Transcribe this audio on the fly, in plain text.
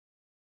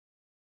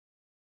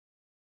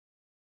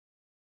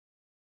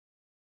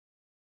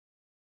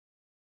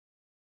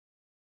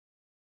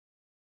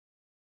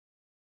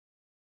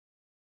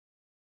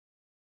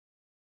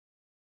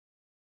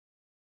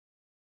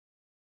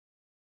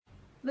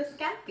The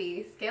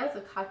SCATBI, Scales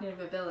of Cognitive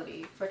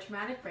Ability for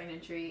Traumatic Brain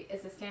Injury,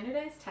 is a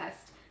standardized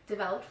test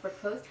developed for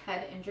closed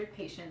head injured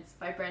patients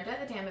by Brenda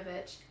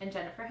Adamovich and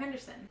Jennifer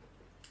Henderson.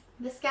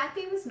 The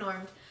SCATBI was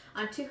normed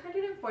on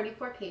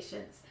 244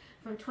 patients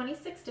from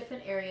 26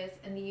 different areas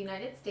in the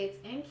United States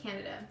and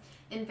Canada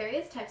in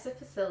various types of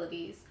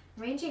facilities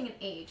ranging in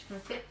age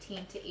from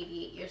 15 to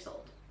 88 years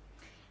old.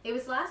 It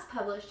was last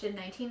published in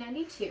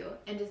 1992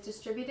 and is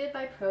distributed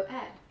by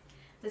ProEd.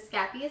 The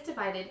SCATBI is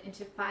divided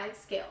into 5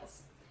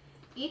 scales.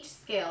 Each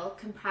scale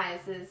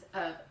comprises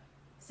of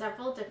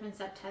several different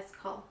subtests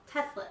called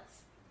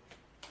testlets.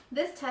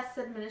 This test's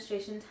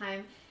administration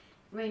time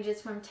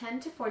ranges from 10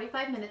 to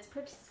 45 minutes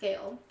per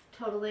scale,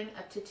 totaling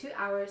up to 2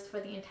 hours for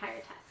the entire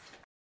test.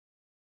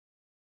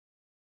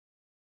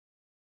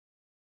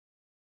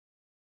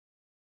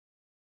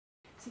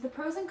 So the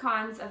pros and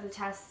cons of the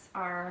tests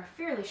are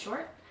fairly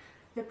short.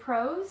 The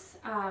pros,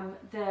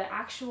 the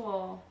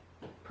actual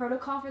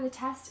protocol for the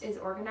test is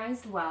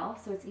organized well,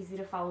 so it's easy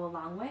to follow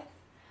along with.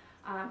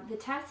 The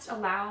test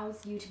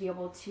allows you to be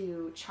able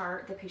to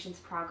chart the patient's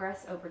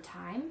progress over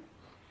time.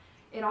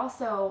 It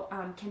also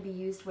can be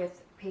used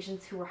with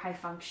patients who were high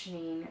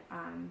functioning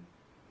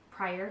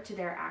prior to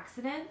their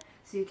accident,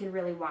 so you can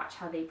really watch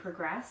how they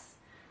progress.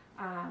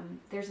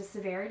 There's a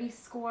severity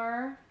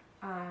score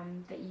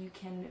that you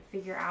can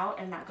figure out,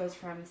 and that goes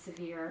from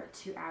severe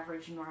to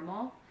average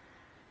normal.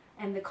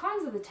 And the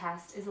cons of the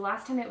test is the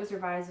last time it was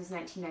revised was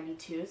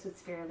 1992, so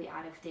it's fairly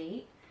out of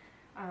date.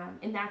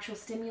 In the actual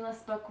stimulus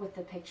book with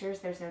the pictures,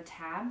 there's no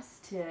tabs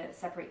to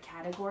separate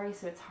categories,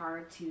 so it's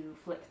hard to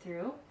flip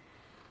through.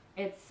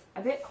 It's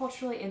a bit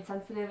culturally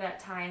insensitive at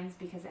times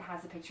because it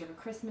has a picture of a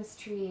Christmas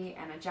tree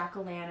and a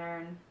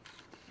jack-o'-lantern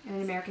and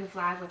an American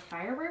flag with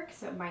fireworks,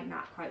 so it might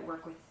not quite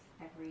work with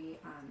every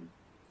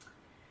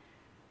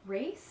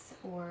race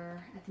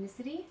or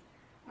ethnicity.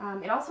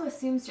 It also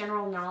assumes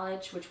general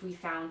knowledge, which we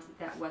found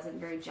that wasn't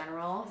very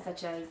general,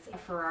 such as a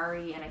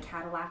Ferrari and a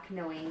Cadillac,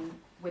 knowing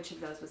which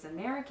of those was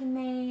American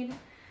made.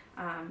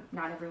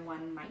 Not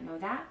everyone might know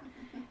that.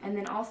 And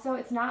then also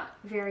it's not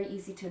very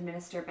easy to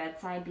administer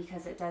bedside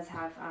because it does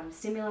have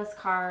stimulus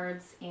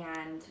cards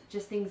and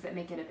just things that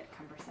make it a bit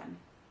cumbersome.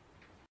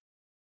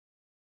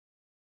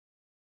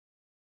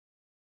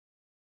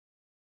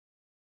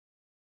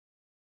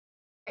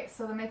 Okay,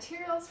 so the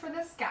materials for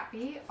this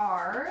SCATBI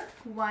are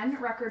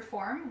one record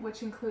form,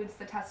 which includes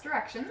the test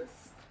directions,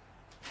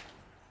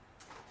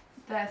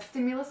 the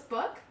stimulus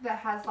book that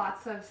has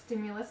lots of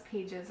stimulus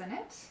pages in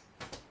it,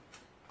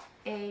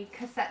 a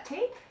cassette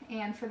tape,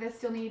 and for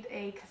this you'll need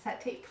a cassette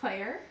tape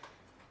player,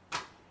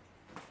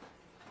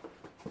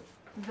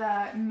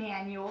 the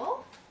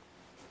manual,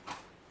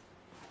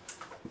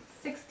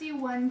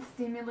 61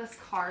 stimulus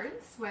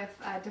cards with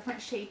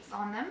different shapes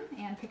on them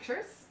and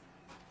pictures,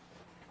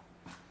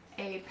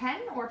 a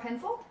pen or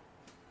pencil,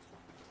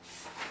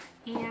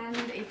 and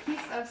a piece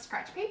of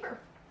scratch paper,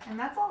 and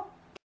that's all.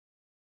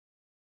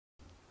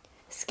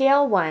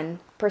 Scale 1,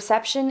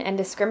 Perception and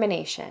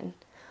Discrimination.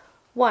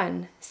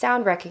 1.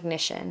 Sound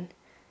recognition.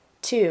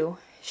 2.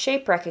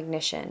 Shape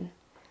recognition.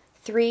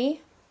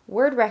 3.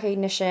 Word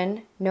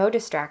recognition, no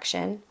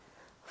distraction.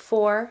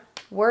 4.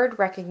 Word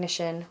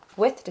recognition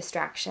with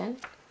distraction.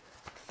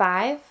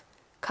 5.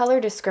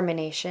 Color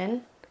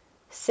discrimination.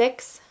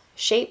 6.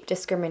 Shape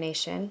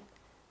discrimination.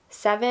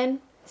 7.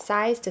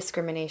 Size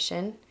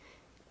discrimination.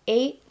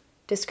 8.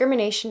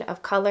 Discrimination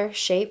of color,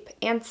 shape,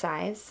 and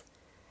size.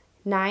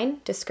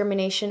 9.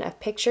 Discrimination of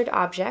pictured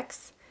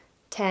objects.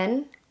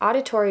 10.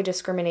 Auditory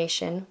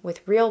discrimination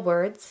with real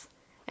words.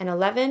 And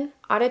 11.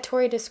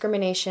 Auditory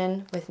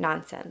discrimination with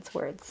nonsense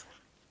words.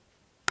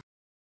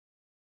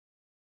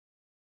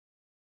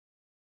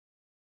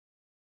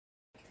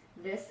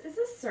 This is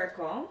a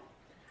circle.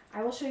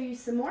 I will show you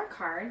some more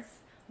cards,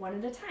 one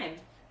at a time.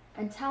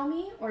 And tell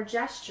me or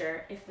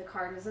gesture if the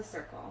card is a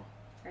circle.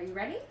 Are you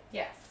ready?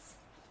 Yes.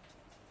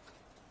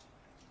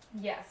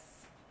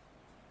 Yes.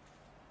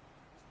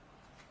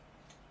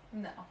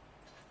 No.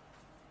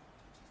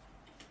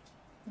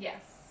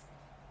 Yes.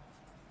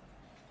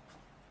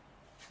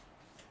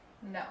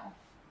 No.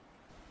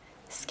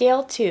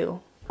 Scale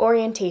 2,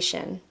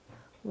 Orientation.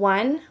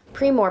 1.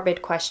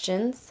 Premorbid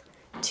questions.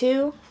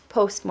 2.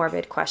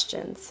 Postmorbid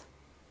questions.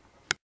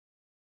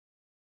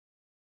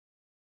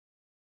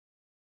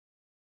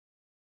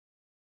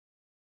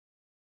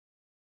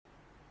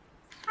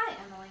 Hi,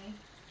 Emily.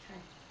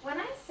 When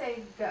I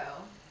say go,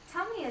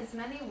 tell me as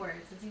many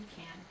words as you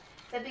can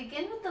that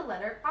begin with the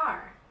letter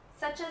R,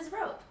 such as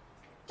rope.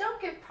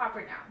 Don't give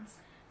proper nouns,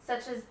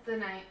 such as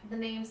the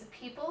names of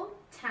people,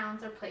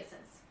 towns, or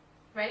places.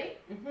 Ready?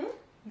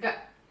 Go.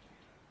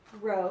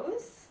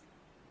 Rose,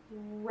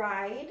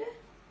 ride,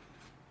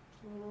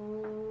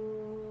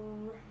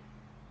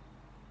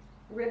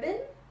 ribbon,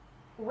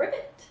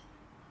 ribbit,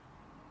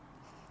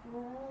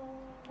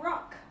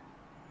 rock,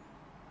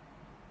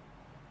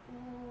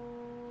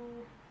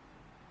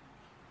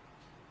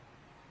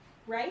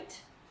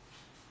 right,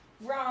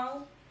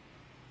 wrong.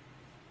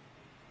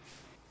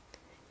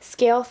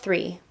 Scale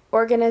 3,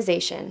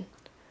 Organization.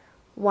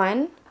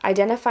 1.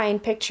 Identifying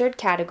pictured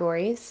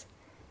categories.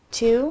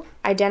 2.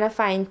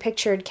 Identifying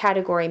pictured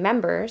category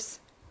members.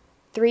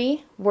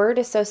 3. Word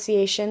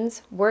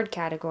associations, word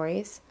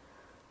categories.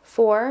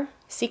 4.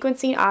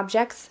 Sequencing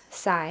objects,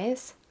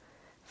 size.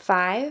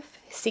 5.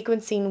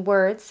 Sequencing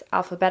words,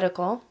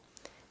 alphabetical.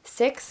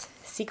 6.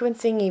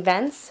 Sequencing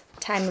events,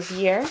 time of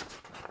year.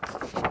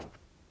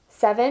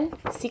 7.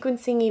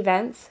 Sequencing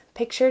events,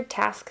 pictured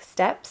task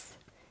steps.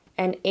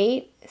 And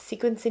 8.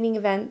 Sequencing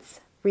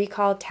events,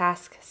 recall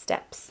task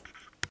steps.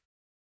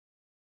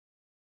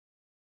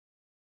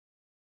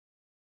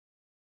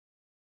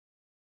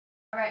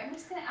 All right, I'm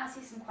just going to ask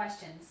you some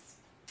questions.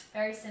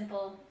 Very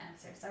simple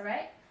answers, all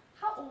right?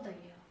 How old are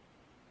you?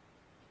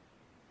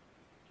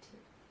 2.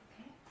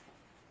 Okay.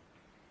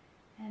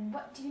 And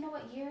do you know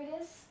what year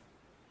it is?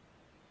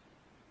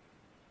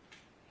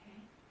 Okay.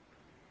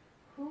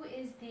 Who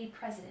is the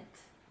president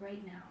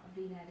right now of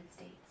the United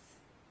States?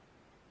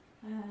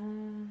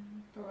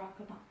 Barack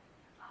Obama.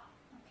 Oh,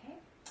 okay.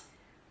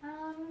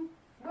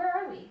 Where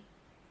are we?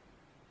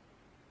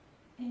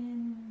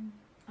 In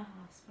a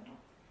hospital.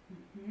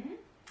 Mm-hmm.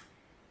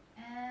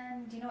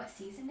 And do you know what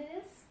season it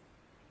is?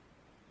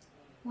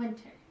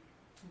 Winter.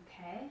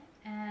 Okay.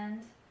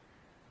 And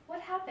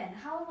what happened?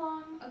 How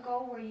long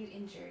ago were you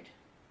injured?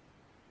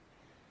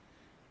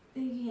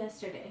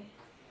 Yesterday.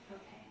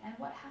 Okay. And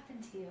what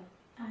happened to you?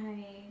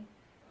 I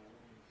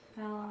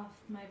fell off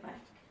my bike.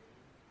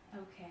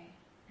 Okay.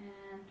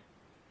 And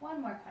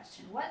one more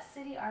question. What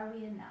city are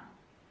we in now?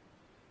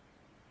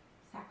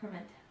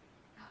 Sacramento.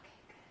 Okay,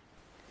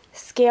 good.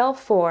 Scale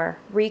 4,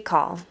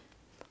 recall.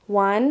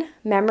 1.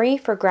 Memory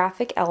for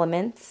graphic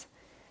elements.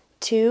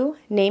 2.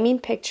 Naming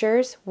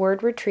pictures,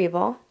 word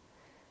retrieval.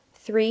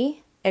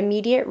 3.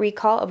 Immediate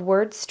recall of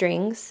word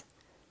strings.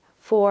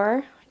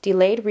 4.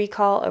 Delayed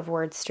recall of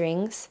word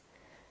strings.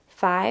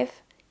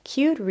 5.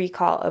 Cued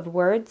recall of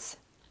words.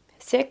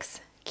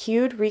 6.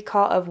 Cued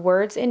recall of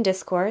words in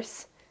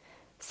discourse.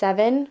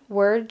 7.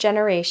 Word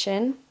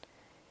generation.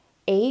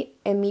 8.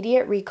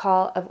 Immediate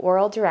recall of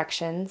oral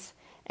directions.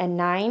 And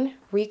 9.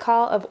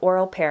 Recall of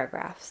oral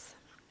paragraphs.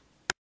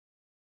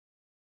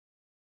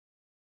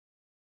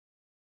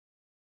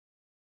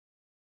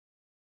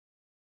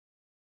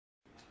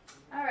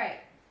 All right,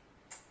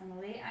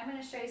 Emily, I'm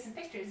going to show you some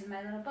pictures in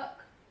my little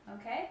book,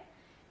 okay?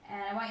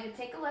 And I want you to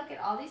take a look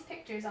at all these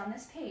pictures on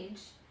this page,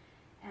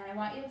 and I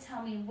want you to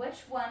tell me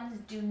which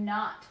ones do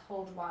not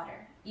hold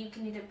water. You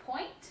can either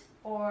point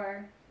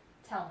or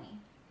tell me.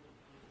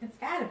 It's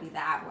gotta be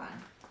that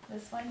one.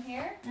 This one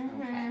here?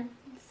 Mm-hmm. Okay,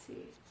 let's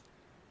see.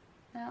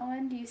 That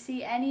one, do you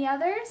see any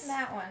others?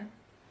 That one.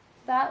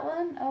 That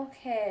one?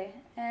 Okay,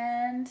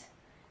 and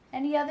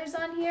any others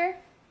on here?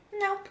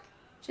 Nope.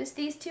 Just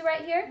these two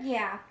right here?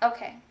 Yeah.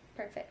 Okay,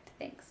 perfect,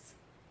 thanks.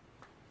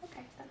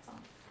 Okay, that's all.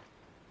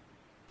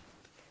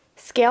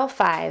 Scale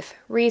 5,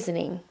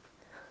 reasoning.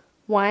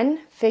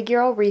 1.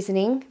 Figural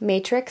reasoning,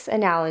 matrix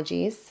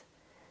analogies.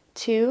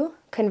 2.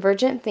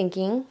 Convergent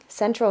thinking,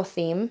 central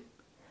theme.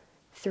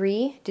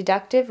 3.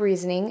 Deductive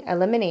reasoning,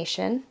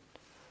 elimination.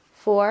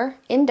 4.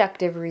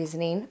 Inductive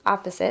reasoning,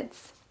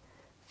 opposites.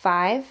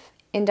 5.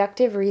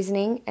 Inductive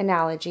reasoning,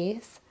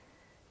 analogies.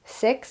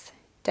 6.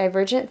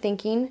 Divergent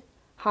thinking,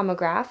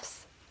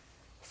 homographs.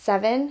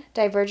 7.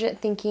 Divergent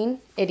thinking,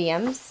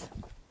 idioms.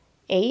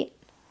 8.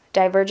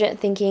 Divergent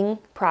thinking,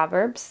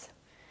 proverbs.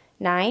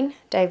 9.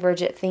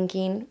 Divergent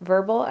thinking,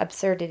 verbal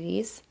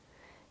absurdities.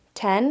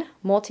 10.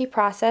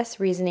 Multi-process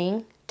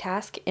reasoning,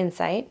 task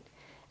insight.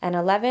 And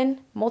 11.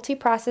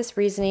 Multi-process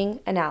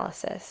reasoning,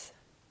 analysis.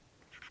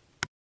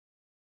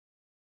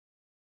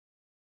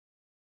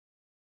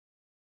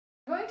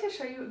 I'm going to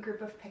show you a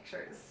group of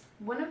pictures.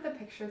 One of the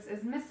pictures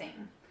is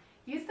missing.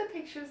 Use the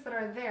pictures that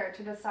are there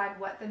to decide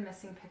what the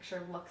missing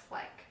picture looks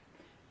like.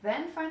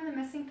 Then find the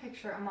missing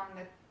picture among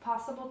the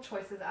possible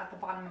choices at the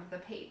bottom of the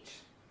page.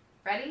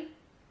 Ready?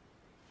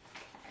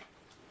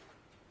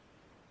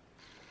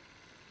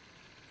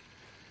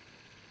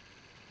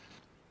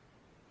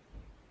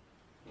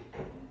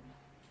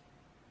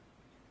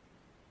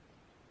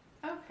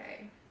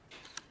 Okay.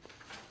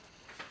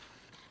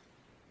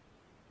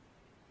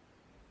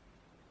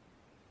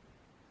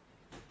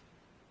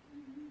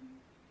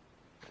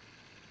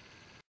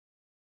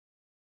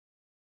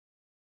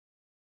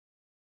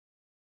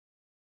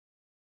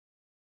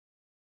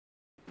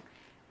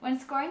 When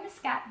scoring the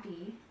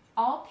SCATBI,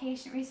 all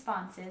patient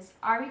responses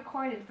are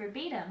recorded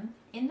verbatim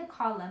in the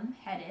column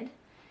headed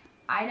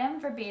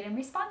Item Verbatim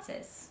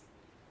Responses,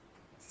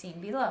 seen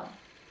below.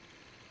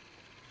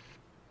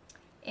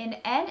 In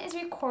N is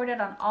recorded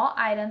on all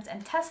items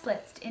and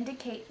testlets to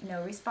indicate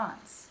no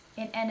response.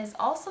 In N is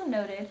also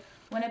noted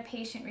when a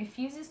patient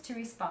refuses to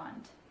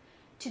respond.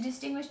 To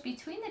distinguish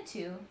between the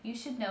two, you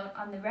should note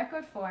on the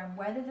record form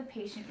whether the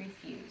patient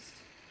refused.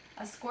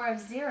 A score of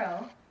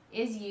 0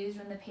 is used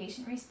when the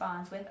patient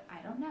responds with,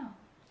 I don't know.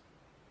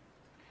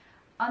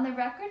 On the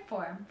record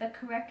form, the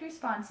correct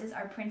responses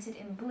are printed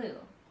in blue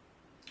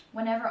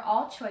whenever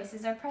all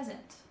choices are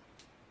present.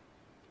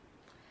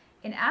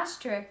 An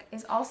asterisk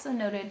is also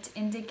noted to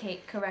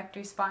indicate correct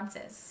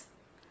responses.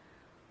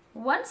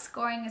 Once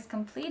scoring is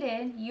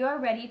completed, you are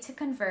ready to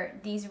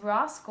convert these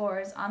raw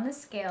scores on the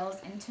scales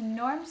into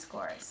norm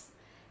scores.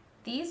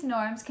 These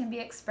norms can be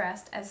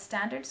expressed as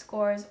standard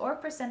scores or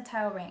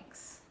percentile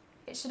ranks.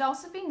 It should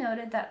also be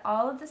noted that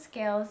all of the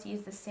scales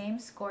use the same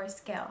score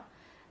scale,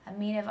 a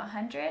mean of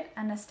 100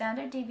 and a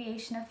standard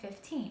deviation of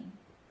 15.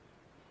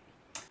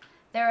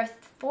 There are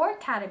 4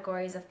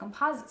 categories of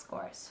composite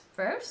scores.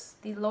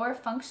 First, the lower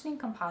functioning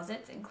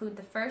composites include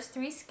the first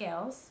 3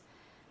 scales.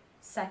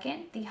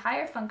 Second, the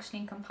higher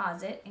functioning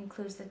composite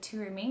includes the 2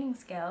 remaining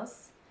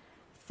scales.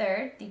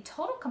 Third, the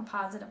total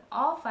composite of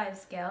all 5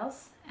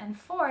 scales. And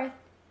fourth,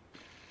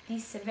 the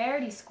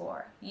severity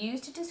score,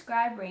 used to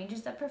describe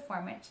ranges of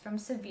performance from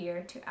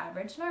severe to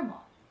average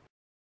normal.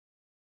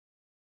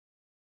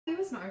 It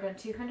was normed on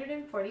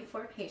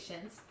 244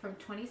 patients from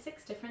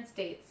 26 different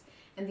states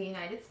in the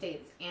United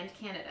States and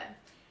Canada,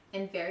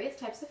 in various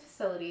types of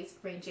facilities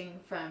ranging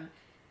from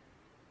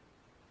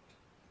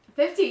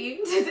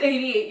 15 to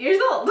 88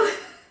 years old.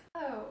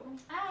 Oh.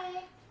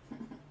 Hi!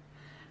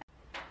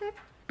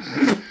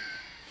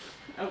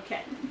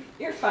 Okay,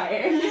 you're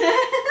fired.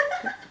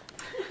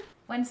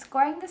 When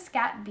scoring the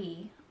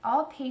SCATBI,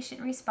 all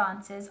patient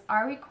responses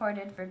are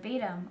recorded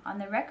verbatim on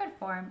the record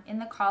form in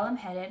the column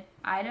headed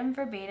Item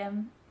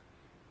Verbatim.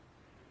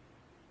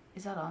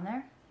 Is that on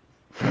there?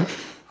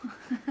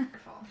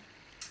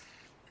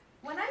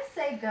 When I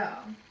say go,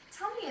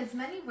 tell me as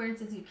many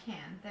words as you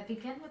can that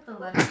begin with the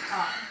letter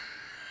R.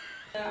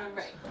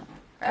 Right.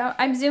 Oh,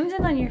 I'm zoomed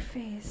in on your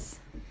face.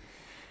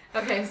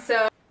 Okay,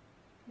 so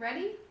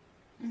ready?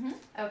 Mm-hmm.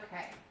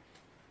 Okay.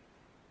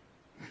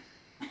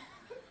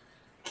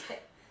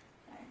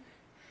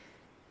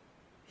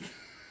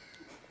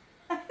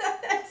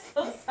 I'm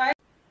so sorry.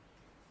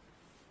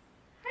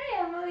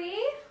 Hi, Emily.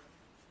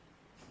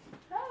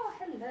 Oh,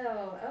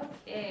 hello.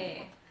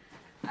 Okay.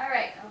 All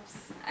right.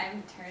 Oops.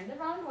 I'm turned the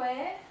wrong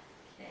way.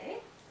 Okay.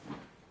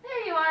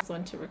 There you are.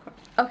 One to record.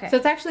 Okay. So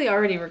it's actually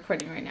already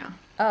recording right now.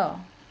 Oh.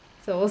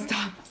 So we'll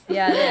stop.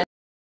 Yeah, it is.